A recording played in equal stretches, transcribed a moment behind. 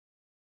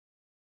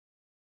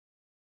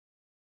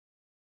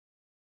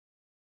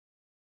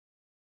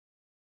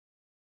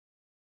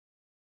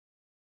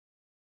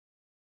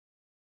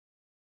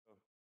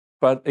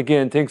But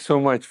again, thanks so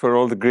much for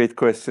all the great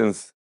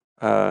questions.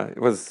 It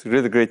was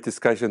really great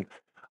discussion.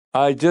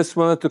 I just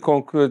wanted to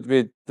conclude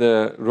with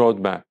the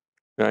roadmap,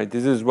 right?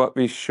 This is what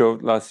we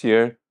showed last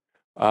year.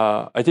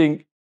 I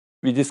think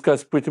we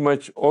discussed pretty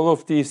much all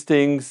of these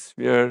things.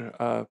 We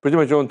are pretty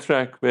much on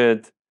track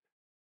with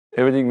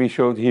everything we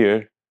showed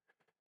here.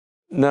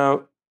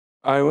 Now,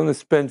 I want to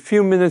spend a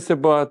few minutes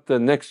about the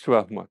next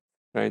 12 months,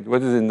 right?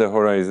 What is in the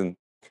horizon?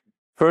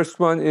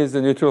 First one is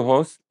the neutral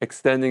host,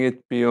 extending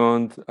it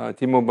beyond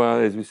T-Mobile.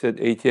 As we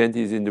said,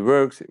 AT&T is in the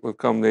works. It will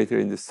come later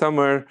in the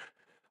summer.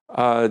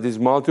 This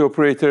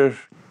multi-operator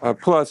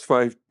plus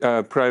private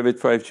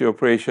 5G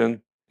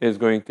operation is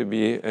going to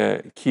be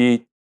a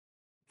key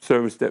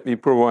service that we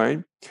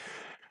provide.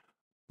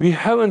 We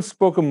haven't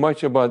spoken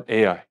much about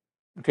AI.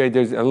 Okay,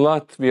 there's a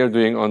lot we are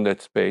doing on that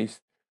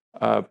space.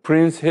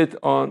 Prince hit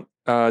on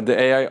the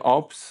AI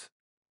ops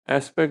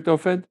aspect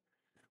of it.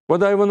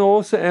 What I want to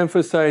also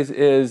emphasize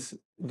is,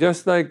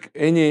 just like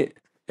any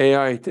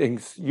AI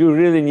things, you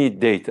really need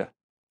data,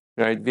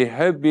 right? We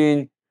have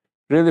been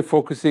really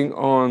focusing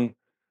on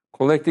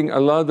collecting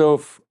a lot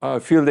of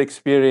field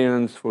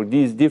experience for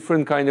these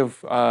different kind of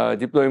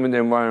deployment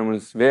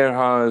environments,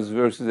 warehouse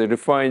versus a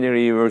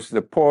refinery versus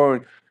a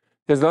port.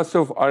 There's lots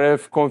of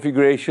RF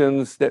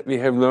configurations that we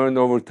have learned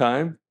over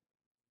time.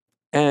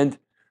 And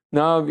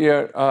now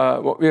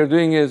what we are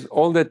doing is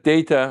all that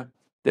data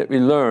that we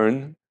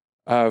learn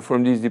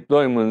from these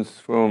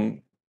deployments,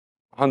 from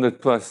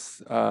 100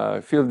 plus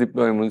field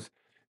deployments,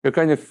 we're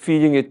kind of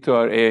feeding it to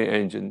our AI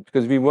engine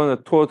because we want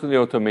to totally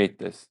automate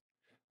this.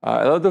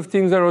 A lot of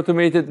things are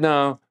automated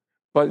now,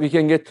 but we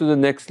can get to the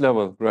next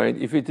level, right?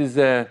 If it is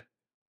a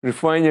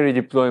refinery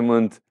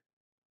deployment,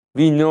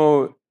 we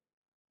know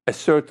a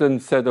certain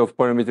set of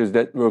parameters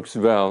that works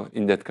well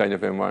in that kind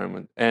of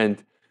environment.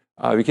 And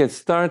we can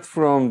start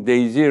from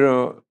day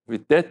zero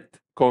with that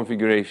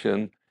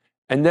configuration.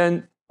 And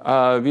then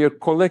we are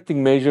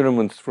collecting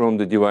measurements from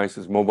the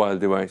devices, mobile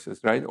devices,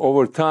 right?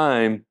 Over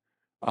time,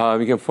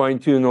 we can fine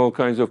tune all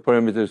kinds of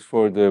parameters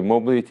for the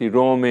mobility,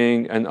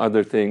 roaming, and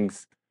other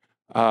things.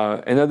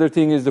 Another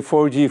thing is the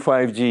 4G,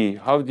 5G.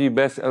 How do you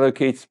best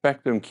allocate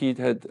spectrum? Keith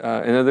had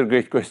another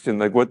great question,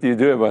 like what do you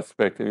do about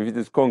spectrum? If it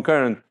is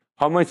concurrent,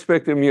 how much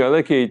spectrum you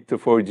allocate to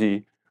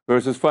 4G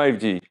versus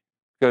 5G?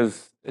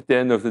 Because at the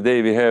end of the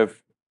day, we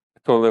have a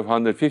total of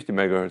 150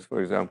 megahertz,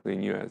 for example,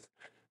 in US.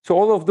 So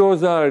all of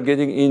those are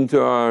getting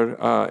into our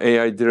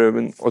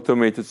AI-driven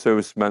automated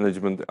service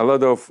management. A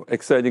lot of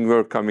exciting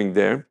work coming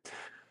there.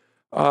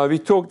 We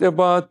talked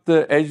about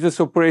the edgeless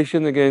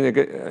operation. Again,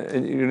 a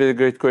really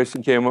great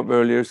question came up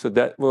earlier. So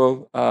that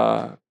will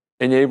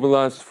enable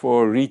us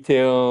for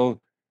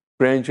retail,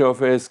 branch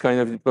office kind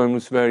of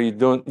deployments where you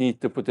don't need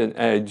to put an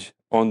edge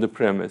on the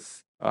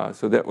premise.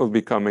 So that will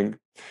be coming.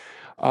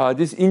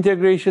 This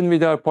integration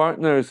with our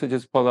partners, such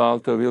as Palo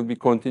Alto, will be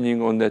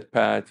continuing on that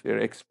path. We're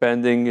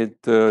expanding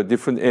it to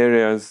different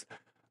areas.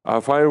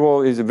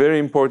 Firewall is a very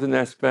important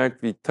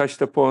aspect. We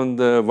touched upon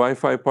the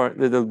Wi-Fi part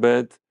a little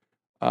bit.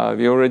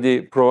 We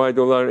already provide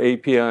all our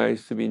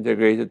APIs to be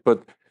integrated.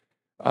 But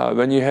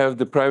when you have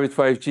the private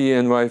 5G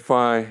and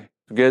Wi-Fi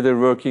together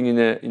working in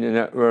a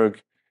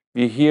network,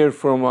 we hear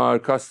from our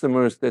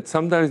customers that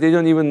sometimes they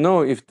don't even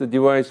know if the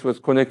device was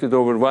connected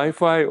over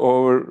Wi-Fi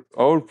or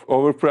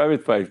over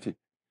private 5G.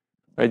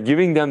 Right?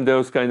 Giving them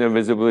those kind of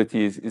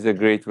visibilities is a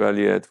great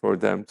value add for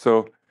them.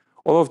 So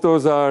all of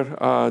those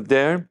are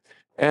there.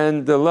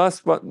 And the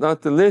last but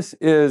not the least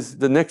is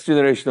the next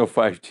generation of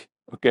 5G.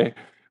 Okay,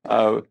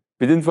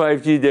 within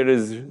 5G there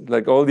is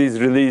like all these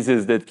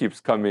releases that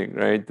keeps coming.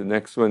 Right, the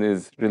next one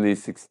is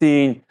release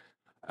 16.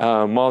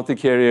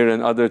 Multi-carrier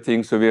and other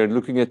things. So we are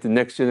looking at the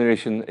next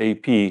generation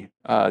AP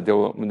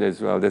development as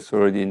well. That's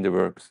already in the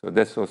works. So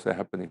that's also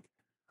happening.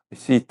 I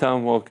see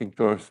Tom walking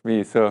towards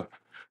me. So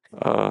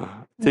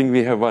I think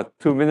we have, what,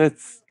 2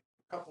 minutes?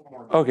 Couple more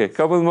minutes. Okay,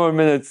 couple more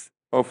minutes,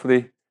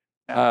 hopefully,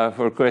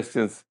 for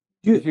questions.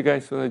 If you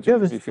guys want to do you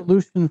have a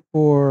solution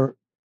for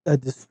a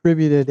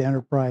distributed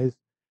enterprise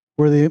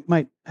where they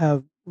might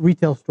have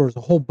retail stores,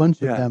 a whole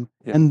bunch of them,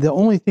 and the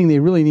only thing they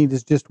really need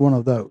is just one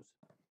of those?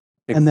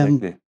 Exactly.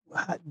 And then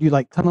do you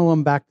like tunnel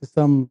them back to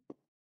some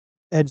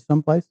edge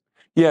someplace?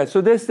 Yeah, so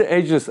that's the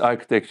edgeless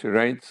architecture,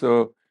 right?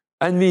 So,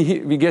 and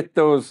we get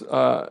those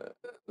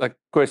like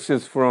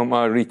questions from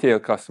our retail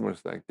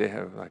customers, like they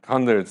have like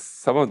hundreds,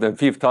 some of them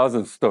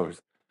 5,000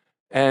 stores.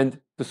 And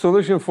the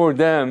solution for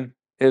them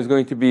is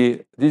going to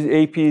be these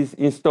APs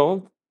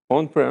installed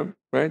on-prem,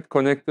 right?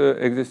 Connect the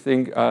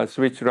existing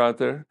switch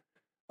router,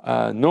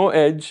 no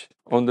edge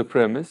on the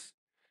premise.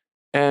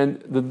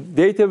 And the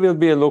data will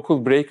be a local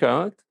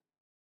breakout.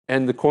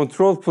 And the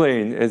control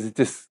plane, as it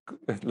is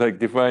like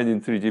defined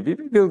in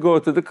 3GPP, will go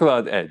to the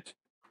cloud edge.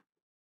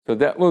 So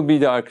that will be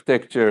the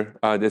architecture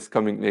that's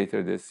coming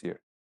later this year.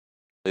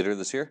 Later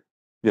this year?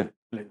 Yeah.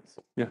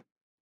 Yeah.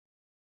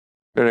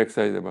 Very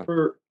excited about it.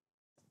 For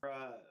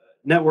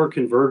network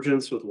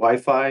convergence with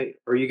Wi-Fi,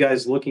 are you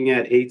guys looking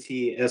at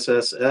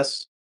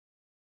ATSSS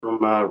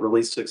from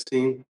release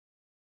 16?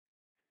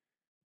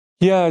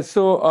 Yeah,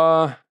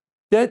 so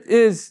that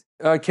is,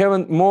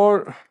 Kevin,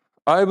 more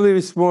I believe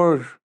it's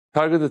more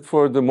targeted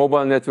for the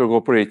mobile network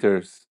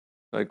operators,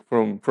 like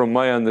from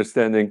my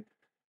understanding.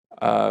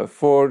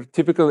 For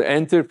typical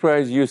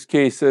enterprise use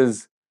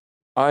cases,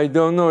 I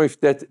don't know if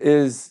that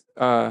is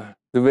the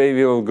way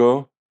we will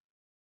go,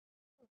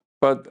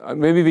 but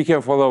maybe we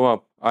can follow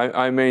up.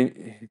 I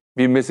may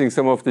be missing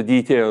some of the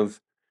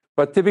details.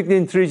 But typically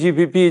in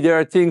 3GPP, there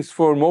are things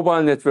for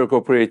mobile network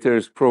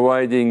operators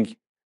providing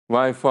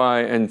Wi-Fi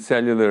and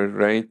cellular,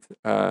 right,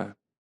 to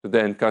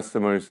the end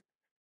customers.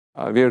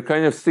 We are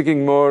kind of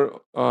sticking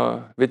more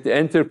with the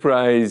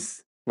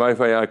enterprise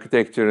Wi-Fi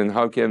architecture and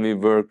how can we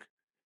work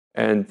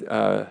and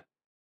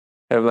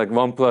have like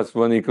 1 +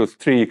 1 =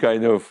 3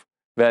 kind of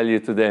value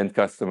to the end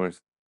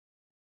customers.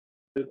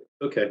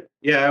 Okay.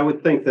 Yeah, I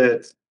would think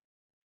that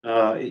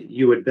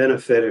you would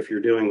benefit if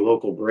you're doing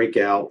local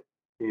breakout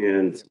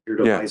and your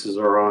devices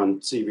are on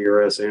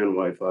CBRS and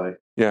Wi-Fi.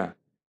 Yeah.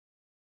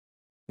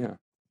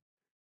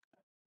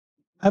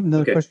 I have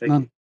another question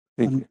on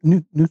Thank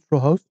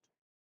neutral host.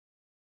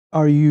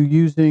 Are you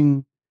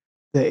using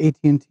the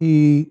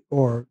AT&T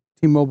or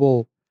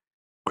T-Mobile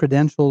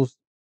credentials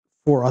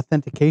for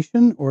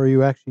authentication, or are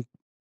you actually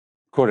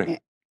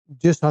Correct.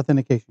 just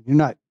authentication? You're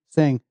not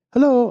saying,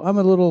 "Hello, I'm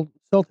a little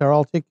cell tower.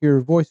 I'll take your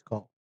voice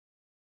call."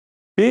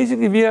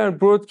 Basically, we are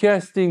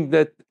broadcasting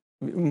that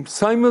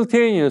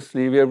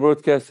simultaneously. We are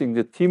broadcasting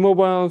the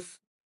T-Mobile's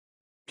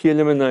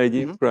PLMN ID,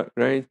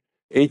 right?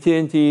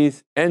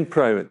 AT&T's and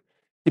private.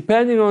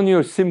 Depending on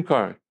your SIM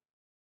card,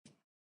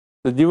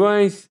 the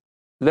device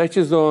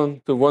latches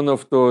on to one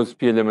of those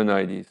PLMN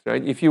IDs,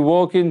 right? If you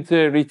walk into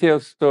a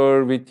retail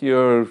store with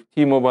your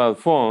T-Mobile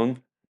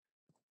phone,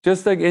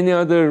 just like any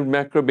other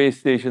macro base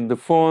station, the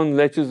phone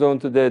latches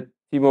onto that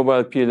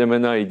T-Mobile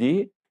PLMN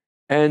ID,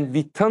 and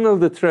we tunnel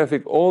the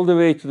traffic all the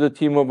way to the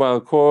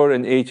T-Mobile core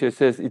and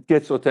HSS. It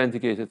gets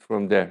authenticated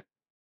from there.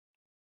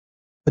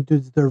 But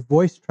does their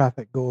voice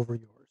traffic go over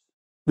yours?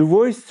 The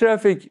voice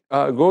traffic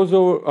goes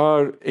over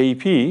our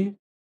AP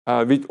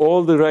with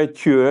all the right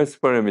QoS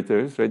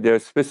parameters, right? There are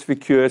specific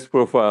QoS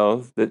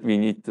profiles that we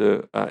need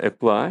to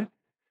apply.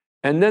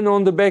 And then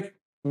on the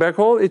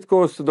backhaul, it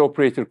goes to the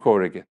operator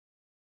core again.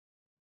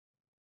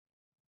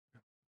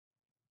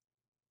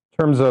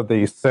 In terms of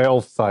the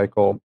sales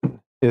cycle,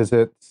 is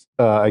it,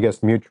 I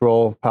guess,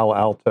 mutual? Palo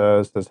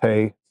Alto says,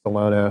 hey,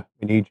 Celona,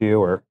 we need you,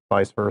 or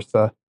vice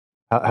versa?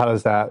 How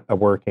is that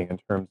working in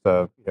terms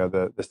of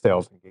the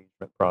sales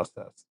engagement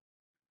process?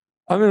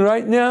 I mean,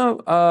 right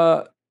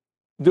now,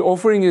 the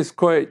offering is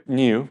quite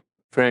new,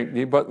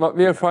 frankly. But what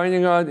we are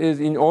finding out is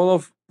in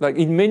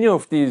many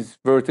of these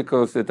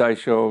verticals that I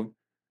showed,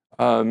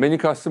 many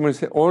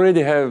customers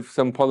already have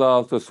some Palo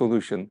Alto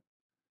solution.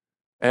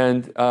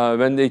 And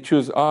when they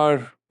choose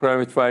our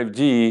private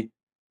 5G,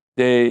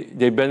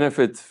 they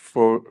benefit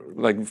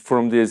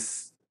from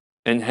these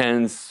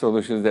enhanced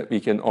solutions that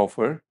we can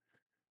offer.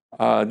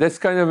 That's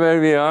kind of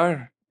where we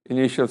are,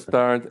 initial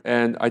start.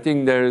 And I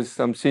think there is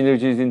some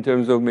synergies in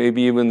terms of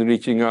maybe even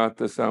reaching out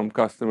to some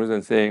customers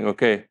and saying,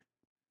 okay,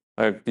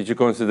 did you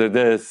consider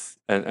this?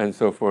 And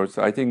so forth.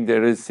 So I think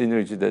there is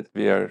synergy that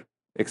we are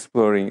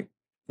exploring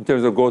in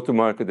terms of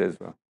go-to-market as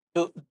well.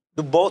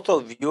 Do both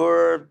of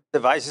your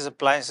devices,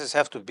 appliances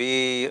have to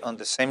be on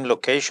the same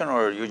location,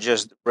 or you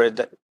just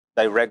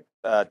direct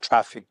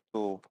traffic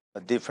to a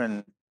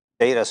different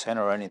data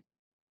center or anything?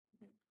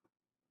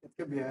 It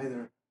could be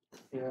either.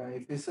 Yeah,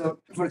 if it's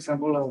for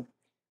example,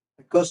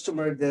 a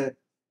customer that,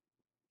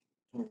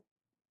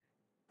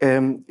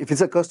 if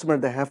it's a customer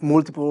that have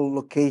multiple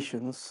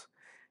locations,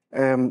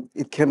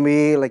 it can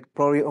be like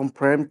probably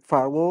on-prem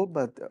firewall,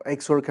 but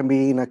XOR can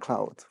be in a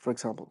cloud, for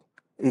example,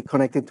 it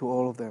connected to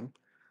all of them.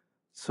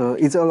 So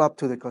it's all up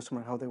to the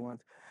customer how they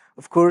want.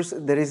 Of course,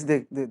 there is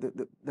the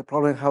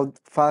problem how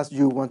fast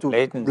you want to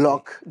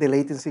block the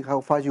latency,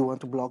 how fast you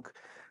want to block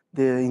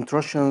the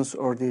intrusions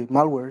or the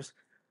malwares.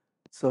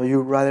 So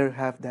you rather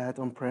have that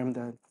on-prem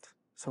than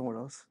somewhere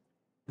else.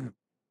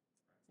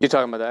 You're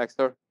talking about the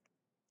XOR?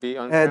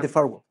 The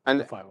firewall. And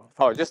the firewall.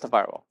 Oh, just the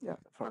firewall. Yeah,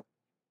 the firewall.